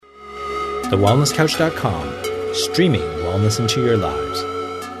thewellnesscouch.com, streaming wellness into your lives.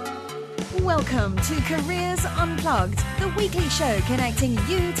 Welcome to Careers Unplugged, the weekly show connecting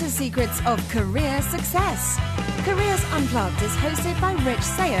you to secrets of career success. Careers Unplugged is hosted by Rich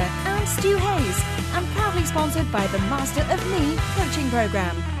Sayer and Stu Hayes and proudly sponsored by the Master of Me coaching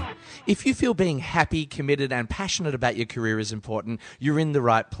program. If you feel being happy, committed and passionate about your career is important, you're in the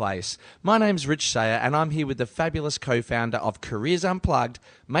right place. My name's Rich Sayer and I'm here with the fabulous co-founder of Careers Unplugged,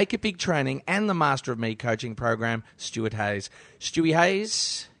 Make It Big Training and the Master of Me coaching program, Stuart Hayes. Stewie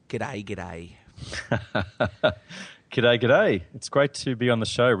Hayes, g'day. G'day. It's great to be on the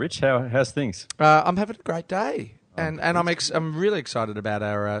show, Rich. How's things? I'm having a great day and I'm really excited about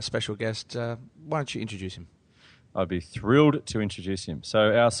our special guest. Why don't you introduce him? I'd be thrilled to introduce him.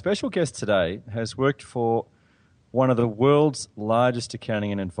 So our special guest today has worked for one of the world's largest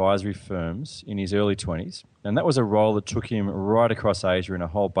accounting and advisory firms in his early 20s, and that was a role that took him right across Asia in a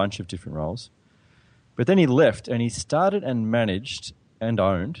whole bunch of different roles. But then he left and he started and managed and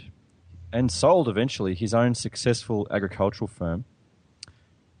owned and sold eventually his own successful agricultural firm.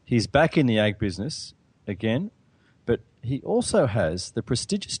 He's back in the ag business again, but he also has the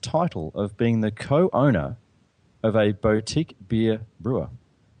prestigious title of being the co-owner of a boutique beer brewer,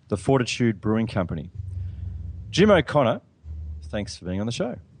 the Fortitude Brewing Company. Jim O'Connor, thanks for being on the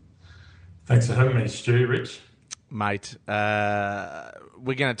show. Thanks for having me, Stu, Rich. Mate,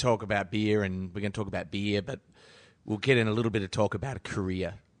 we're going to talk about beer and we're going to talk about beer, but we'll get in a little bit of talk about a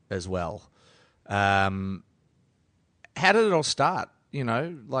career as well. How did it all start? You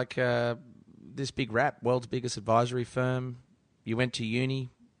know, like this big rap, world's biggest advisory firm, you went to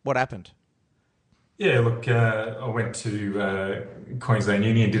uni, what happened? Yeah, look, I went to Queensland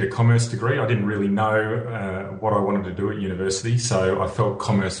Uni and did a commerce degree. I didn't really know what I wanted to do at university, so I felt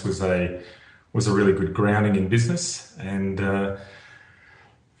commerce was a really good grounding in business. And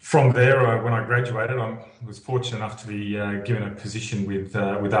from there, when I graduated, I was fortunate enough to be given a position with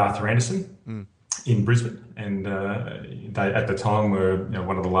Arthur Andersen in Brisbane, and they at the time were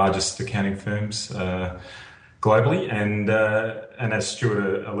one of the largest accounting firms globally. And as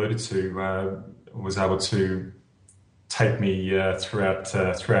Stuart alluded to, was able to take me throughout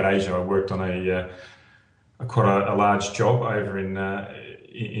Asia. I worked on quite a large job over in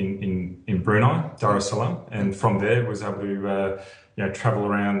Brunei, Dar es Salaam, and from there was able to travel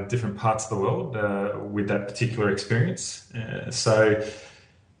around different parts of the world with that particular experience. So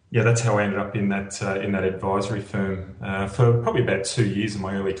that's how I ended up in that advisory firm for probably about 2 years in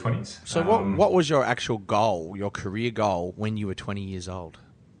my early 20s. So what was your actual goal, your career goal, when you were 20 years old?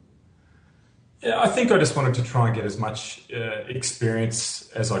 Yeah, I think I just wanted to try and get as much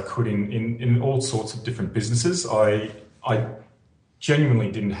experience as I could in all sorts of different businesses. I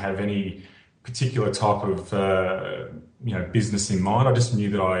genuinely didn't have any particular type of business in mind. I just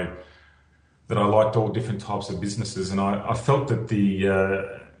knew that I liked all different types of businesses, and I felt that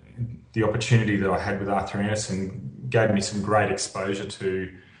the opportunity that I had with Arthur Andersen gave me some great exposure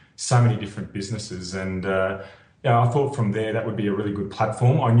to so many different businesses, and I thought from there that would be a really good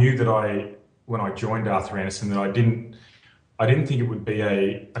platform. I knew that when I joined Arthur Andersen, that I didn't think it would be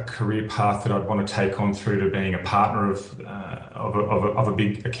a career path that I'd want to take on through to being a partner of a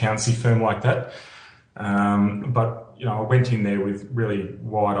big accountancy firm like that. But I went in there with really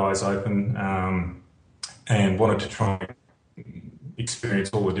wide eyes open and wanted to try and experience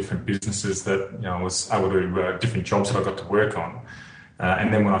all the different businesses that I was able to different jobs that I got to work on.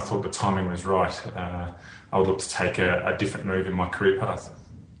 And then when I thought the timing was right, I would look to take a different move in my career path.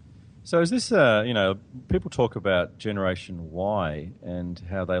 So is this, people talk about Generation Y and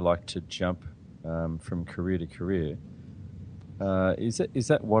how they like to jump from career to career. Is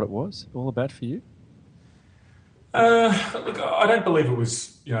that what it was all about for you? Look, I don't believe it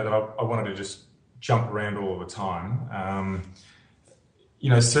was, that I wanted to just jump around all the time.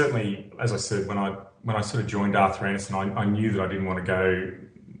 Certainly, as I said, when I sort of joined Arthur Andersen, I knew that I didn't want to go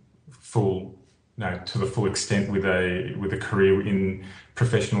to the full extent with a career in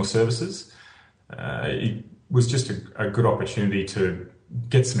professional services. It was just a good opportunity to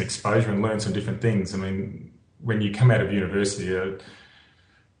get some exposure and learn some different things. I mean, when you come out of university,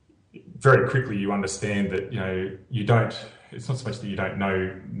 very quickly you understand that you don't. It's not so much that you don't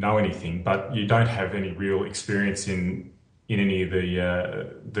know anything, but you don't have any real experience in any of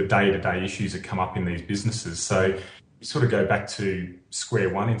the day-to-day issues that come up in these businesses. So you sort of go back to square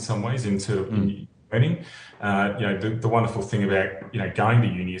one in some ways in learning. The wonderful thing about going to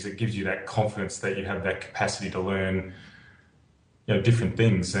uni is it gives you that confidence that you have that capacity to learn different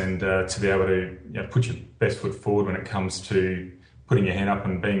things and to be able to put your best foot forward when it comes to putting your hand up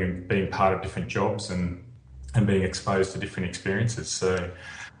and being part of different jobs and being exposed to different experiences. So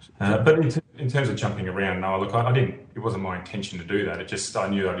But in terms of jumping around, no, look, I didn't. It wasn't my intention to do that. It just I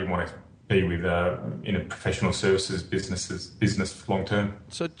knew that I didn't want to be with in a professional services business long term.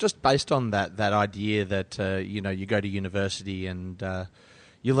 So just based on that idea that you go to university and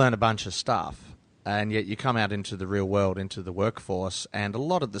you learn a bunch of stuff, and yet you come out into the real world, into the workforce, and a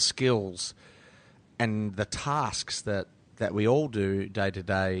lot of the skills and the tasks that we all do day to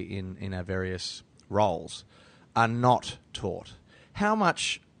day in our various roles are not taught. How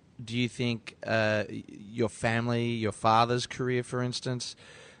much do you think your family, your father's career, for instance,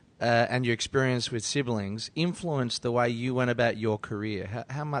 and your experience with siblings influenced the way you went about your career?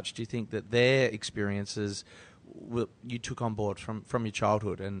 How much do you think that their experiences you took on board from your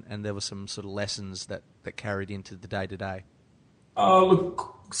childhood, and there were some sort of lessons that carried into the day-to-day?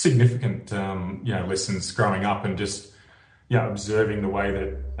 Look, significant lessons growing up, and just observing the way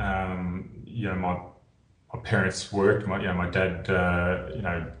that my parents worked. My dad,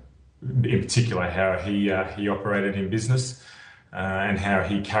 in particular, how he operated in business, and how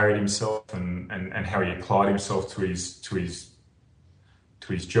he carried himself, and how he applied himself to his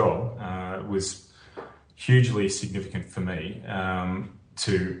job was hugely significant for me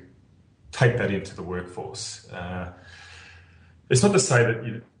to take that into the workforce. It's not to say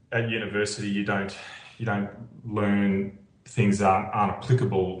that at university you don't learn things that aren't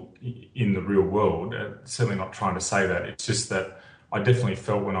applicable in the real world. Certainly not trying to say that. It's just that I definitely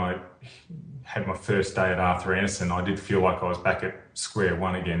felt when I had my first day at Arthur Andersen, I did feel like I was back at square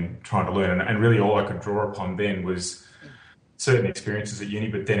one again, trying to learn. And really all I could draw upon then was certain experiences at uni,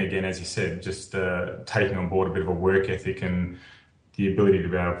 but then again, as you said, just taking on board a bit of a work ethic and the ability to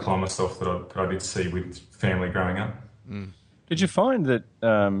be able to apply myself that I did see with family growing up. Mm. Did you find that,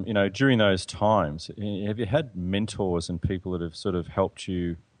 during those times, have you had mentors and people that have sort of helped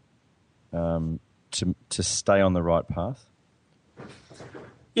you to stay on the right path?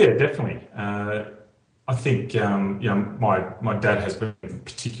 Yeah, definitely. I think, my dad has been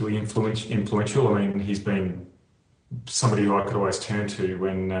particularly influential. I mean, he's been somebody who I could always turn to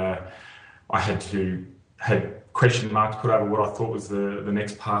when I had question marks put over what I thought was the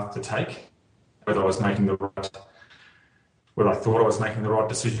next path to take, whether I thought I was making the right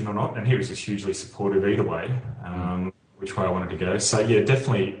decision or not. And he was just hugely supportive either way, which way I wanted to go. So yeah,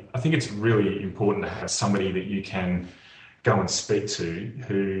 definitely, I think it's really important to have somebody that you can go and speak to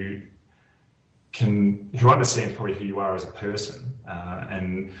who understands probably who you are as a person,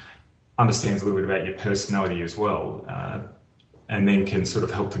 and understands a little bit about your personality as well, and then can sort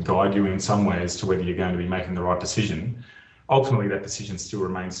of help to guide you in some ways to whether you're going to be making the right decision. Ultimately, that decision still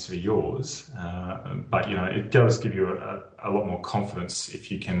remains to be yours, but it does give you a lot more confidence if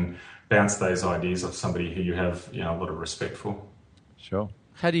you can bounce those ideas off somebody who you have a lot of respect for. Sure.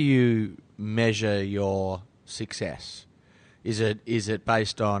 How do you measure your success? Is it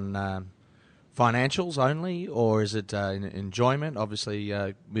based on financials only, or is it enjoyment? Obviously,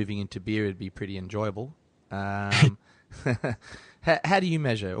 moving into beer would be pretty enjoyable. How do you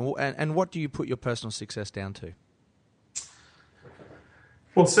measure, and what do you put your personal success down to?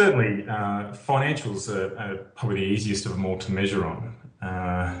 Well, certainly, financials are probably the easiest of them all to measure on,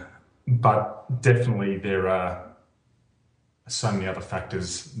 but definitely there are so many other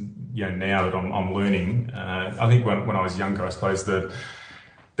factors. Now that I'm learning, I think when I was younger, I suppose that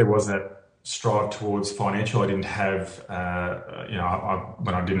there was that strive towards financial. I didn't have,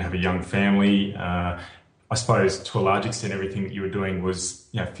 when I didn't have a young family. I suppose to a large extent, everything that you were doing was,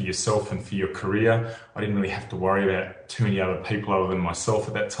 for yourself and for your career. I didn't really have to worry about too many other people other than myself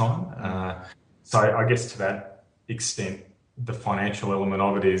at that time. So I guess to that extent, the financial element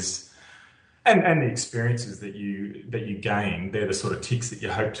of it is, and the experiences that you gain, they're the sort of ticks that you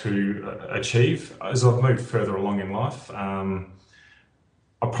hope to achieve. As I've moved further along in life,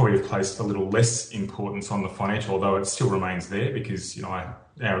 I probably have placed a little less importance on the financial, although it still remains there because,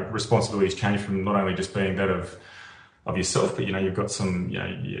 our responsibilities change from not only just being that of yourself, but, you've got some,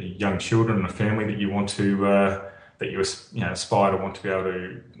 young children and a family that you want to, that you aspire to want to be able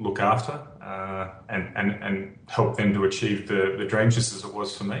to look after, and help them to achieve the dreams just as it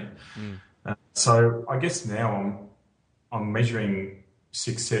was for me. So I guess now I'm measuring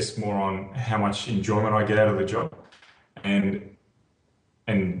success more on how much enjoyment I get out of the job, and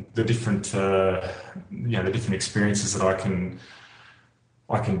the different the different experiences that I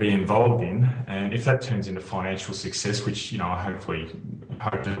can be involved in, and if that turns into financial success, which I hope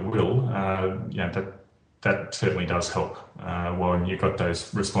it will, that certainly does help while you've got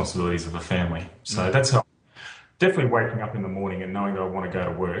those responsibilities of a family. So that's how. Definitely waking up in the morning and knowing that I want to go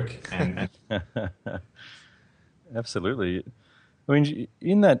to work. And Absolutely. I mean,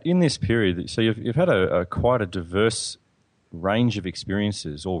 in this period, so you've had quite a diverse range of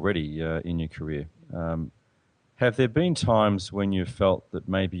experiences already in your career. Have there been times when you felt that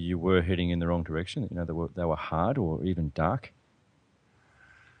maybe you were heading in the wrong direction? That, they were hard or even dark?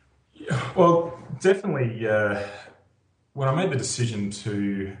 Well, definitely. When I made the decision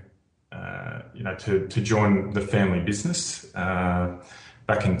to join the family business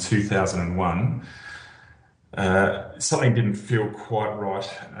back in 2001, something didn't feel quite right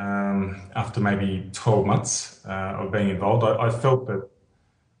after maybe 12 months of being involved. I felt that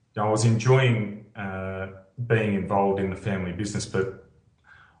I was enjoying being involved in the family business, but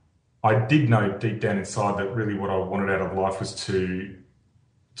I did know deep down inside that really what I wanted out of life was to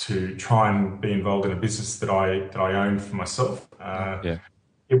try and be involved in a business that I owned for myself.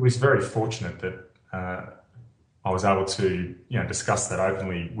 It was very fortunate that I was able to discuss that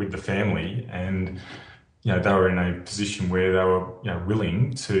openly with the family, and they were in a position where they were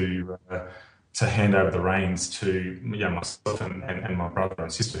willing to hand over the reins to myself and my brother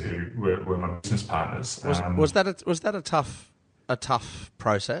and sister, who were my business partners. Was that a tough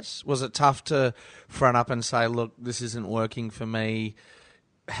process? Was it tough to front up and say, look, this isn't working for me?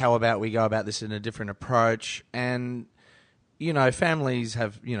 How about we go about this in a different approach? And families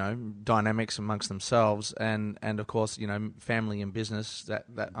have dynamics amongst themselves, and of course family and business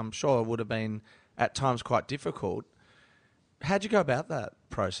that I'm sure would have been at times quite difficult. How'd you go about that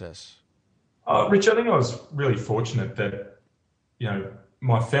process? Rich, I think I was really fortunate that,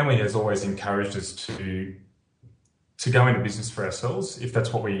 my family has always encouraged us to go into business for ourselves if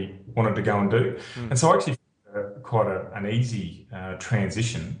that's what we wanted to go and do. And so I actually found quite an easy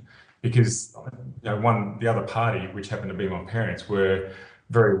transition, because the other party, which happened to be my parents, were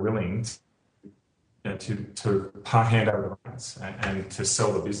very willing to hand over the reins and to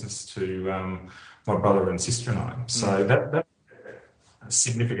sell the business to my brother and sister and I. So that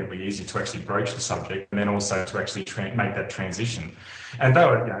significantly easier to actually broach the subject, and then also to actually make that transition. And they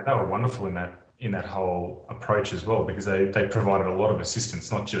were wonderful in that whole approach as well, because they provided a lot of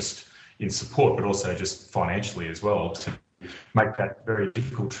assistance, not just in support, but also just financially as well, to make that very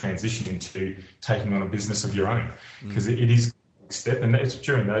difficult transition into taking on a business of your own, because it is a step. And it's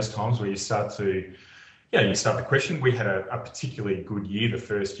during those times where you start to question. We had a particularly good year the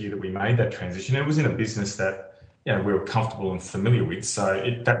first year that we made that transition. It was in a business that we were comfortable and familiar with, so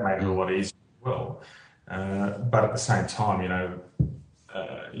that made it a lot easier as well. But at the same time,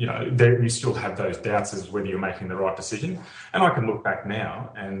 you still have those doubts as whether you're making the right decision. And I can look back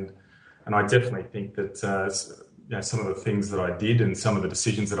now, and I definitely think that some of the things that I did and some of the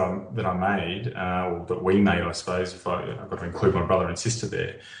decisions that I made, or that we made, I suppose, if I've got to include my brother and sister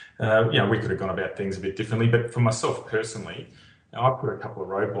there, we could have gone about things a bit differently. But for myself personally, I put a couple of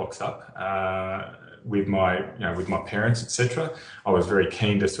roadblocks up with my parents, etc. I was very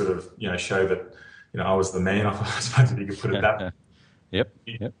keen to sort of show that I was the man. I suppose if you could put it that way. Yep.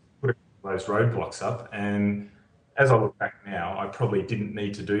 Put those roadblocks up, and as I look back now, I probably didn't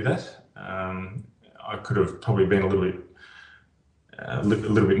need to do that. I could have probably been a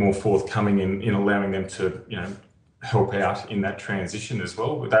little bit more forthcoming in allowing them to help out in that transition as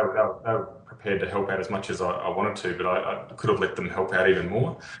well. They were prepared to help out as much as I wanted to, but I could have let them help out even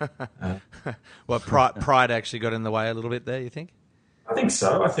more. Well, pride actually got in the way a little bit there, you think? I think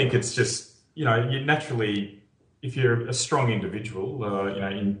so. I think it's just, you naturally, if you're a strong individual,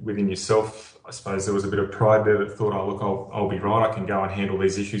 within yourself, I suppose there was a bit of pride there that thought, oh, look, I'll be right. I can go and handle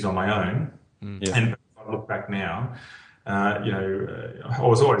these issues on my own. Yeah. And if I look back now, I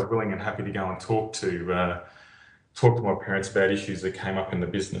was always willing and happy to go and talk to my parents about issues that came up in the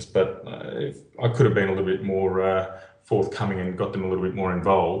business, but I could have been a little bit more forthcoming and got them a little bit more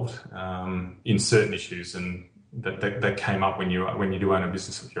involved in certain issues, and that came up when you do own a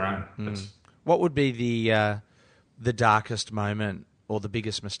business of your own. What would be the darkest moment or the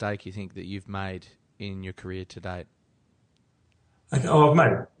biggest mistake you think that you've made in your career to date?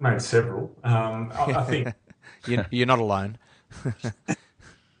 I've made several. I think you're not alone.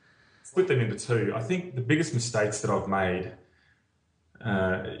 Split them into two. I think the biggest mistakes that I've made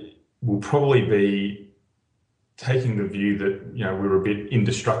will probably be taking the view that we were a bit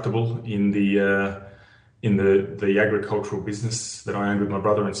indestructible in the agricultural business that I owned with my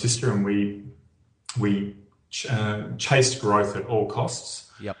brother and sister, and we chased growth at all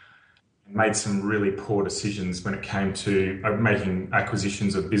costs. Yep. Made some really poor decisions when it came to making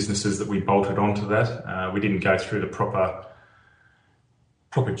acquisitions of businesses that we bolted onto that. We didn't go through the proper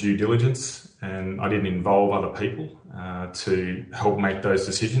due diligence, and I didn't involve other people to help make those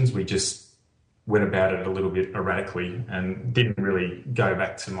decisions. We just went about it a little bit erratically and didn't really go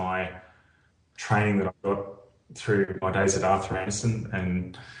back to my training that I got through my days at Arthur Andersen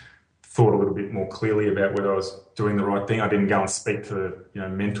and thought a little bit more clearly about whether I was doing the right thing. I didn't go and speak to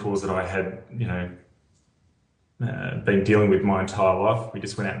mentors that I had been dealing with my entire life. We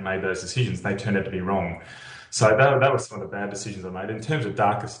just went out and made those decisions. They turned out to be wrong. So that was some of the bad decisions I made. In terms of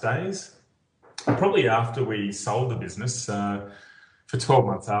darkest days, probably after we sold the business, for 12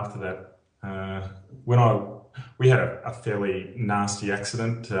 months after that, we had a fairly nasty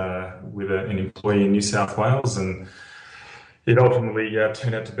accident with an employee in New South Wales, and it ultimately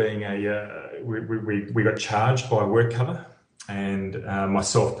turned out to being we got charged by work cover, and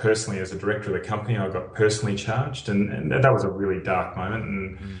myself personally, as a director of the company, I got personally charged, and that was a really dark moment,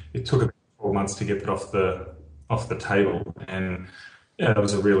 and it took about 12 months to get that off the table, and that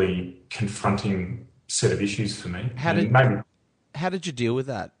was a really confronting set of issues for me. How did you deal with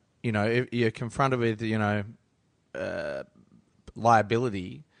that? If you're confronted with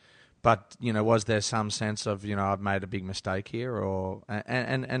liability, but was there some sense of I've made a big mistake here, or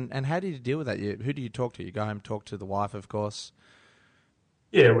and how did you deal with that? Who do you talk to? You go home, talk to the wife, of course.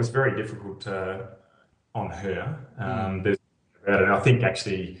 Yeah, it was very difficult on her. And I think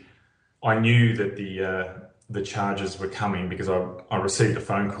actually I knew that the charges were coming because I received a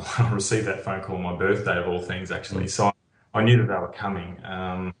phone call. I received that phone call on my birthday, of all things, actually. So I knew that they were coming.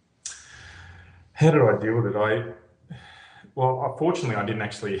 How did I deal with it? Unfortunately, I didn't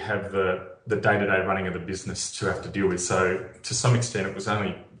actually have the day-to-day running of the business to have to deal with. So to some extent, it was the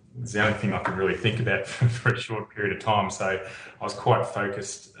only thing I could really think about for a short period of time. So I was quite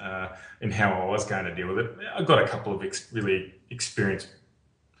focused in how I was going to deal with it. I got a couple of really experienced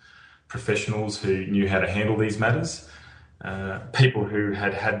professionals who knew how to handle these matters. People who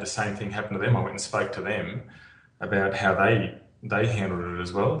had the same thing happen to them, I went and spoke to them about how they handled it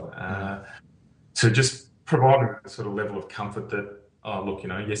as well. To just provide a sort of level of comfort that,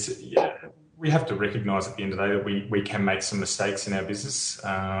 we have to recognise at the end of the day that we can make some mistakes in our business,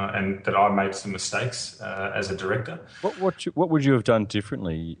 and that I made some mistakes as a director. What would you have done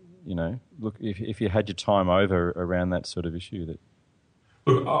differently? Look, if you had your time over around that sort of issue.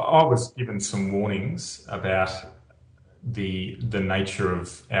 Look, I was given some warnings about the nature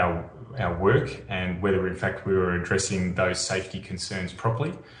of our work and whether, in fact, we were addressing those safety concerns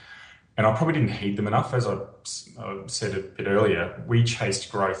properly. And I probably didn't heed them enough. As I said a bit earlier, we chased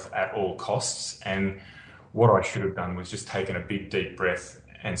growth at all costs. And what I should have done was just taken a big, deep breath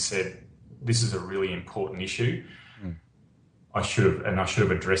and said, this is a really important issue. I should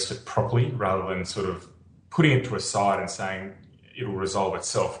have addressed it properly rather than sort of putting it to a side and saying it'll resolve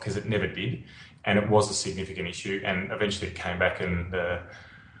itself, because it never did. And it was a significant issue. And eventually it came back and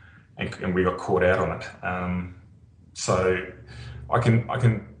we got caught out on it. So I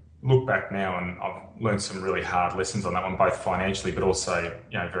can look back now, and I've learned some really hard lessons on that one, both financially, but also,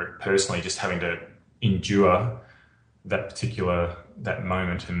 very personally, just having to endure that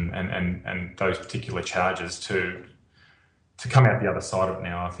moment and those particular charges to come out the other side of it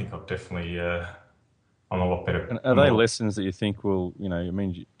now. I think I've definitely, I'm a lot better. And are they lessons that you think will,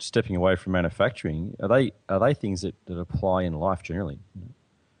 stepping away from manufacturing, are they things that apply in life generally?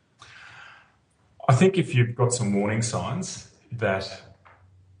 I think if you've got some warning signs that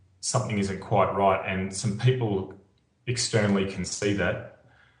something isn't quite right, and some people externally can see that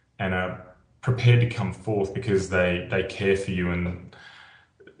and are prepared to come forth because they care for you and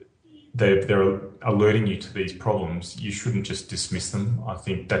they're alerting you to these problems, you shouldn't just dismiss them. I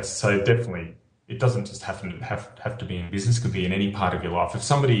think that's so definitely. It doesn't just have to be in business; it could be in any part of your life. If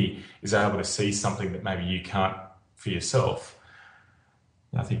somebody is able to see something that maybe you can't for yourself,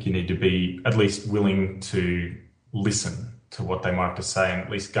 I think you need to be at least willing to listen to what they might have to say, and at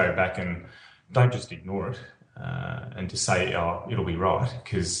least go back and don't just ignore it and just say, oh, it'll be right,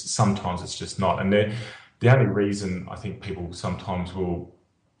 because sometimes it's just not. And the only reason I think people sometimes will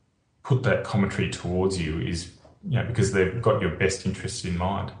put that commentary towards you is because they've got your best interests in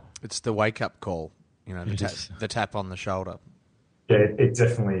mind. It's the wake-up call, the tap on the shoulder. Yeah, it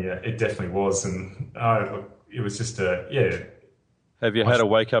definitely was. And it was just Have you had a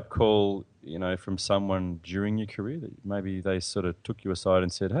wake-up call, from someone during your career that maybe they sort of took you aside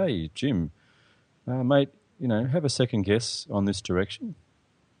and said, hey, Jim, mate, have a second guess on this direction?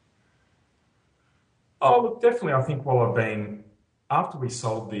 Oh, look, definitely. I think after we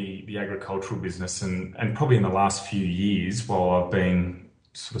sold the agricultural business and probably in the last few years, while I've been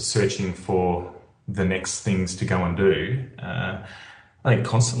sort of searching for the next things to go and do, I think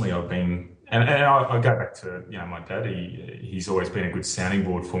constantly I've been, and I go back to, my dad, he's always been a good sounding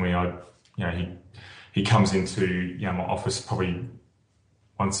board for me. He comes into, my office probably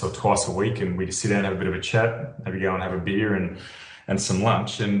once or twice a week, and we just sit down and have a bit of a chat, maybe go and have a beer and some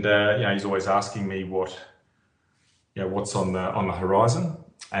lunch. And, he's always asking me what's on the horizon.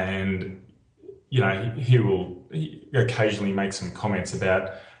 And he will occasionally make some comments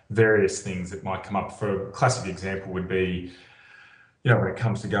about various things that might come up. For a classic example would be, when it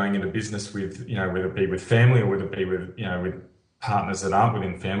comes to going into business with, whether it be with family or whether it be with, with partners that aren't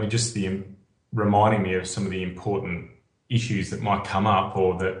within family, just reminding me of some of the important issues that might come up,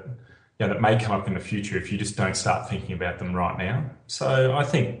 or that, that may come up in the future if you just don't start thinking about them right now. So I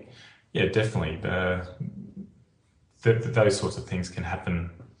think, definitely those sorts of things can happen.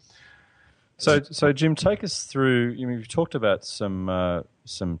 So Jim, take us through. You've talked about some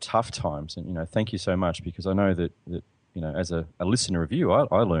tough times, and thank you so much, because I know that as a listener of you,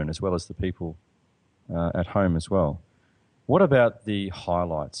 I learn as well as the people at home as well. What about the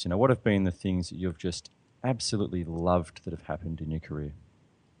highlights? What have been the things that you've just absolutely loved that have happened in your career?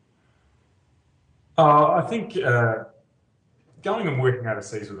 I think going and working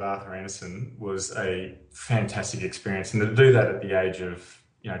overseas with Arthur Andersen was a fantastic experience, and to do that at the age of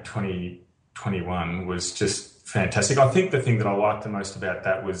 21 was just fantastic. I think the thing that I liked the most about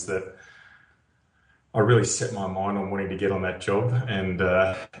that was that I really set my mind on wanting to get on that job, and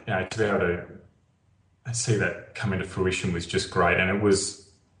to be able to see that come into fruition was just great. And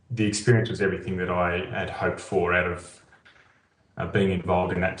the experience was everything that I had hoped for out of being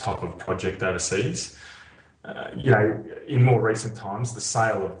involved in that type of project overseas. In more recent times, the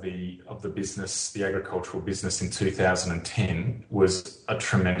sale of the business, the agricultural business in 2010, was a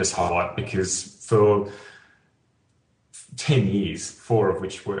tremendous highlight, because for 10 years, 4 of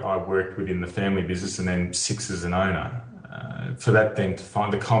which I worked within the family business, and then 6 as an owner, for that then to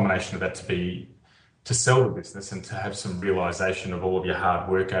find the culmination of that to sell the business and to have some realisation of all of your hard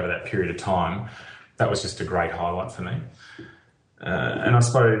work over that period of time, that was just a great highlight for me. And I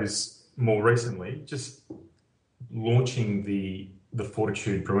suppose more recently, just launching the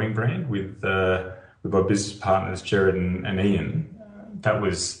Fortitude Brewing brand with my business partners Jared and Ian, that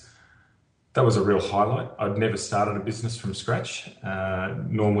was a real highlight. I'd never started a business from scratch.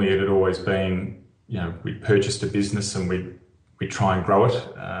 Normally it had always been, we'd purchased a business and we'd try and grow it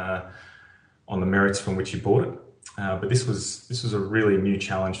on the merits from which you bought it. But this was a really new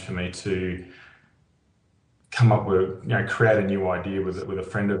challenge for me to come up with, create a new idea with a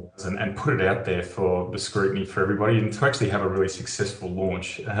friend of ours and put it out there for the scrutiny for everybody, and to actually have a really successful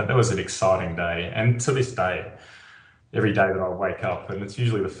launch. That was an exciting day. And to this day, every day that I wake up, and it's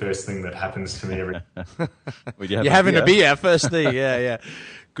usually the first thing that happens to me every day. You're having a beer first thing, yeah.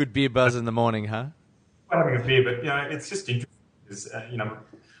 Good beer buzz in the morning, huh? I'm having a beer, but it's just interesting because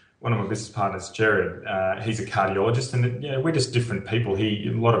one of my business partners, Jared, he's a cardiologist, and we're just different people. A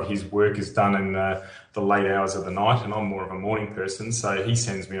lot of his work is done in the late hours of the night, and I'm more of a morning person, so he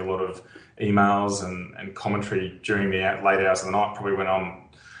sends me a lot of emails and commentary during the late hours of the night, probably when I'm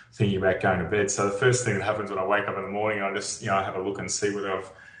thinking about going to bed. So the first thing that happens when I wake up in the morning, I just I have a look and see whether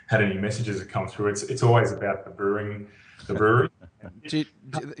I've had any messages that come through. It's always about the brewery.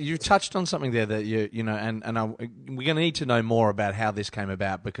 You touched on something there that we're going to need to know more about how this came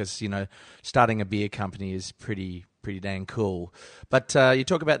about, because starting a beer company is pretty dang cool. But you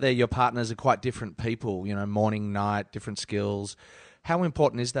talk about there your partners are quite different people. Morning, night, different skills. How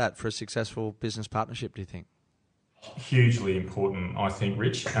important is that for a successful business partnership, do you think? Hugely important, I think,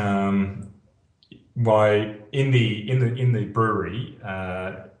 Rich. In the brewery,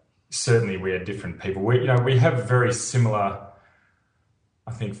 certainly we are different people. We have very similar,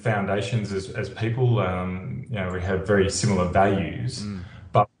 I think, foundations as people. We have very similar values,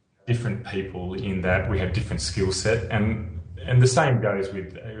 but different people in that we have different skill set, and the same goes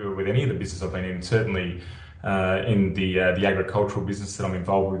with any of the business I've been in. Certainly, in the agricultural business that I'm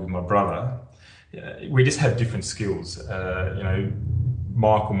involved with my brother, we just have different skills.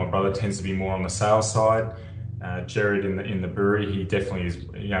 Michael, my brother, tends to be more on the sales side. Jared in the brewery, he definitely is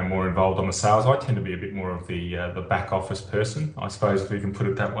more involved on the sales. I tend to be a bit more of the back office person, I suppose, if we can put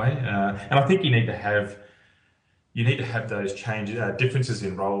it that way. And I think you need to have those differences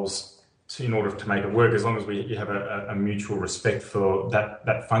in roles in order to make it work. As long as you have a mutual respect for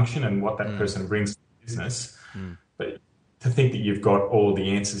that function and what that person brings to the business. But to think that you've got all the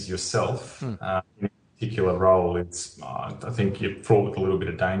answers yourself in a particular role, I think you're fraught with a little bit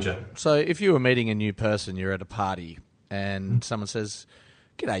of danger. So if you were meeting a new person, you're at a party, and someone says,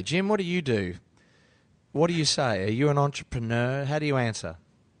 "G'day, Jim, what do you do?" What do you say? Are you an entrepreneur? How do you answer?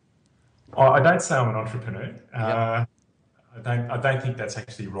 I don't say I'm an entrepreneur. Yep. I don't think that's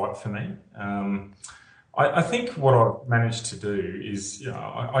actually right for me. I think what I've managed to do is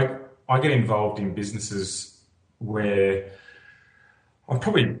I get involved in businesses where I'm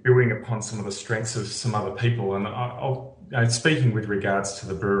probably building upon some of the strengths of some other people. And speaking with regards to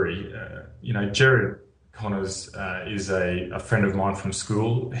the brewery, Jared Connors is a friend of mine from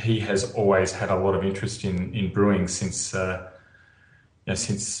school. He has always had a lot of interest in brewing since the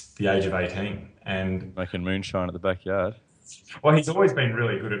age of 18. And Making moonshine at the backyard. well, he's always been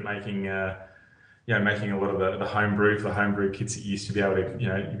really good at making making a lot of the homebrew for the homebrew kits that you used to be able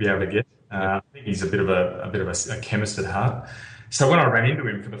to get. I think he's a bit of a chemist at heart. So when I ran into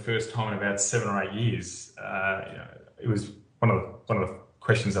him for the first time in about 7 or 8 years, it was one of the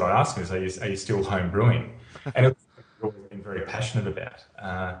questions that I asked him is, "Are you still home brewing?" And it's always been very passionate about.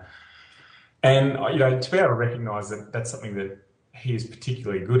 And to be able to recognise that that's something that he is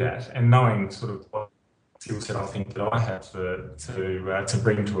particularly good at, and knowing sort of what skill set I think that I have to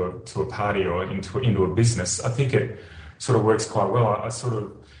bring to a party or into a business, I think it sort of works quite well. I sort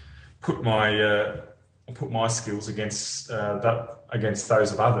of put my skills against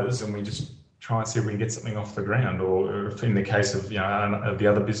those of others, and we just try and see if we can get something off the ground. Or if in the case of of the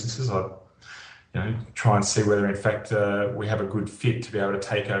other businesses, I try and see whether in fact we have a good fit to be able to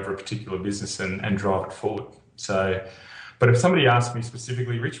take over a particular business and drive it forward. So, but if somebody asks me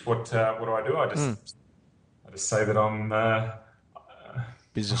specifically, Rich, what do I do? I just say that I'm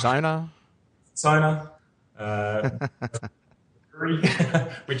Business owner.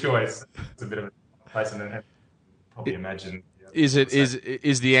 Which always is a bit of a place, and probably imagine. Is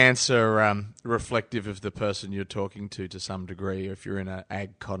the answer reflective of the person you're talking to some degree? If you're in an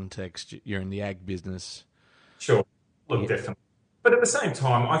ag context, you're in the ag business. Sure, look, definitely. But at the same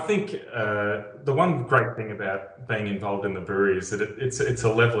time, I think the one great thing about being involved in the brewery is that it's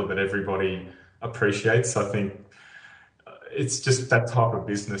a level that everybody appreciates. I think it's just that type of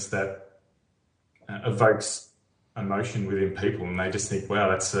business that evokes emotion within people, and they just think, "Wow,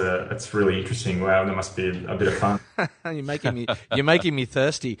 that's really interesting. Wow, that must be a bit of fun." You're making me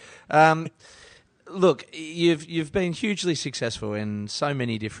thirsty. Look, you've been hugely successful in so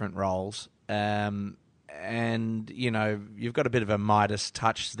many different roles, and you've got a bit of a Midas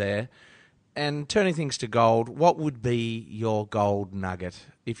touch there. And turning things to gold, what would be your gold nugget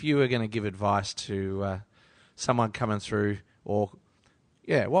if you were going to give advice to someone coming through? What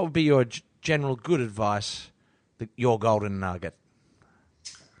would be your general good advice? Your golden nugget.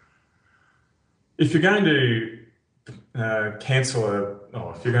 If you're going to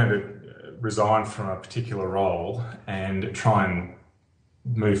if you're going to resign from a particular role and try and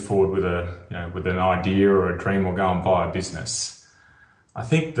move forward with an idea or a dream or go and buy a business, I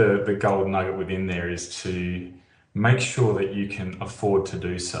think the golden nugget within there is to make sure that you can afford to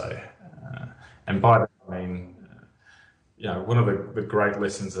do so. And by that I mean, one of the great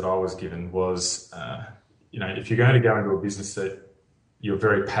lessons that I was given was, if you're going to go into a business that you're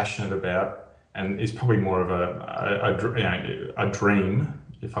very passionate about and is probably more of a dream,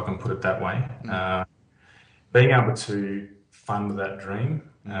 if I can put it that way, being able to fund that dream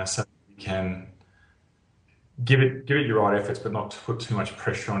so you can give it your right efforts, but not to put too much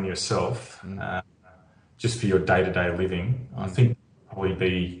pressure on yourself just for your day-to-day living, I think probably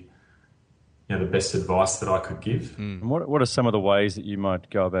be the best advice that I could give. And what are some of the ways that you might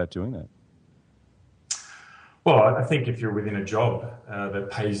go about doing that? Well, I think if you're within a job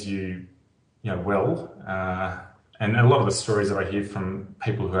that pays you, well, and a lot of the stories that I hear from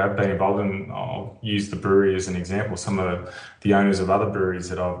people who have been involved, and I'll use the brewery as an example, some of the owners of other breweries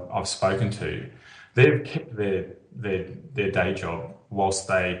that I've spoken to, they've kept their day job whilst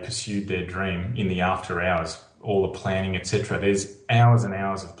they pursued their dream in the after hours, all the planning, etc. There's hours and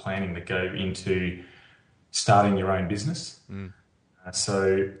hours of planning that go into starting your own business. There's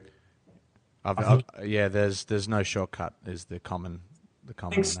no shortcut is the common.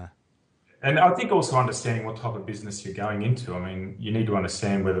 And I think also understanding what type of business you're going into. I mean, you need to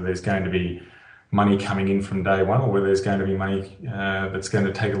understand whether there's going to be money coming in from day one, or whether there's going to be money that's going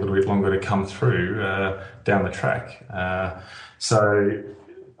to take a little bit longer to come through down the track. So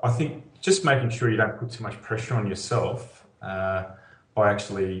I think just making sure you don't put too much pressure on yourself by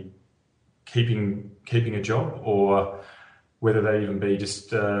actually keeping a job, or whether they even be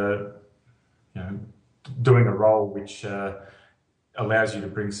just doing a role which allows you to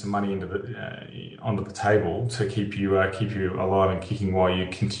bring some money onto the table to keep you alive and kicking while you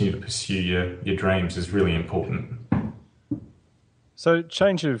continue to pursue your dreams is really important. So,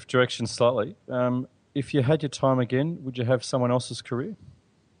 change of direction slightly. If you had your time again, would you have someone else's career?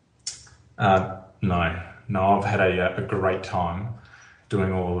 No, I've had a great time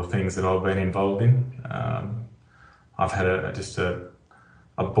doing all the things that I've been involved in. I've had just a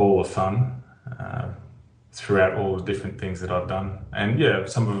ball of fun throughout all the different things that I've done. And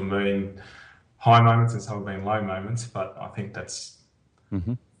some of them have been high moments and some have been low moments, but I think that's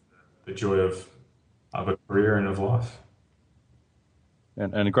the joy of a career and of life.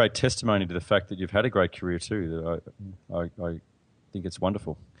 And a great testimony to the fact that you've had a great career too. That I think it's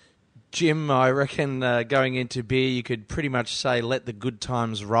wonderful. Jim, I reckon going into beer, you could pretty much say, let the good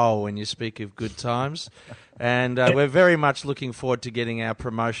times roll when you speak of good times. And we're very much looking forward to getting our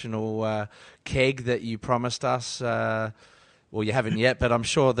promotional keg that you promised us. Well, you haven't yet, but I'm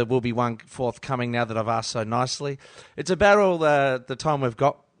sure there will be one forthcoming now that I've asked so nicely. It's about all the time we've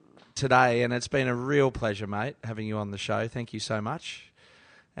got today, and it's been a real pleasure, mate, having you on the show. Thank you so much.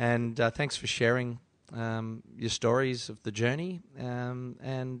 And thanks for sharing your stories of the journey.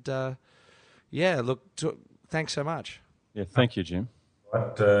 Thanks so much. Yeah, thank you, Jim.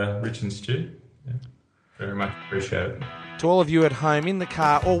 Right, Rich and Stu. Yeah, very much appreciate it. To all of you at home, in the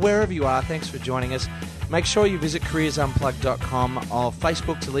car, or wherever you are, thanks for joining us. Make sure you visit careersunplugged.com or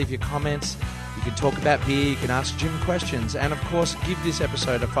Facebook to leave your comments. You can talk about beer, you can ask Jim questions, and of course, give this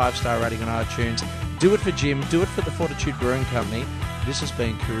episode a 5-star rating on iTunes. Do it for Jim, do it for the Fortitude Brewing Company. This has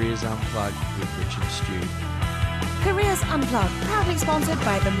been Careers Unplugged with Rich and Stu. Careers Unplugged, proudly sponsored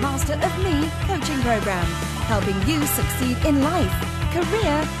by the Master of Me coaching program, helping you succeed in life,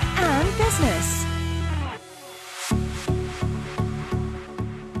 career, and business.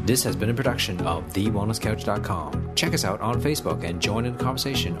 This has been a production of TheWellnessCouch.com. Check us out on Facebook and join in the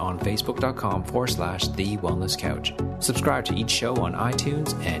conversation on Facebook.com/TheWellnessCouch. Subscribe to each show on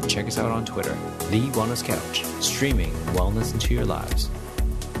iTunes and check us out on Twitter. The Wellness Couch, streaming wellness into your lives.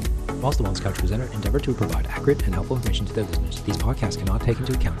 Whilst the Wellness Couch presenter endeavor to provide accurate and helpful information to their listeners, these podcasts cannot take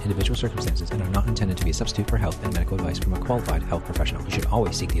into account individual circumstances and are not intended to be a substitute for health and medical advice from a qualified health professional. You should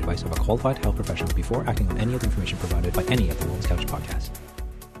always seek the advice of a qualified health professional before acting on any of the information provided by any of the Wellness Couch podcasts.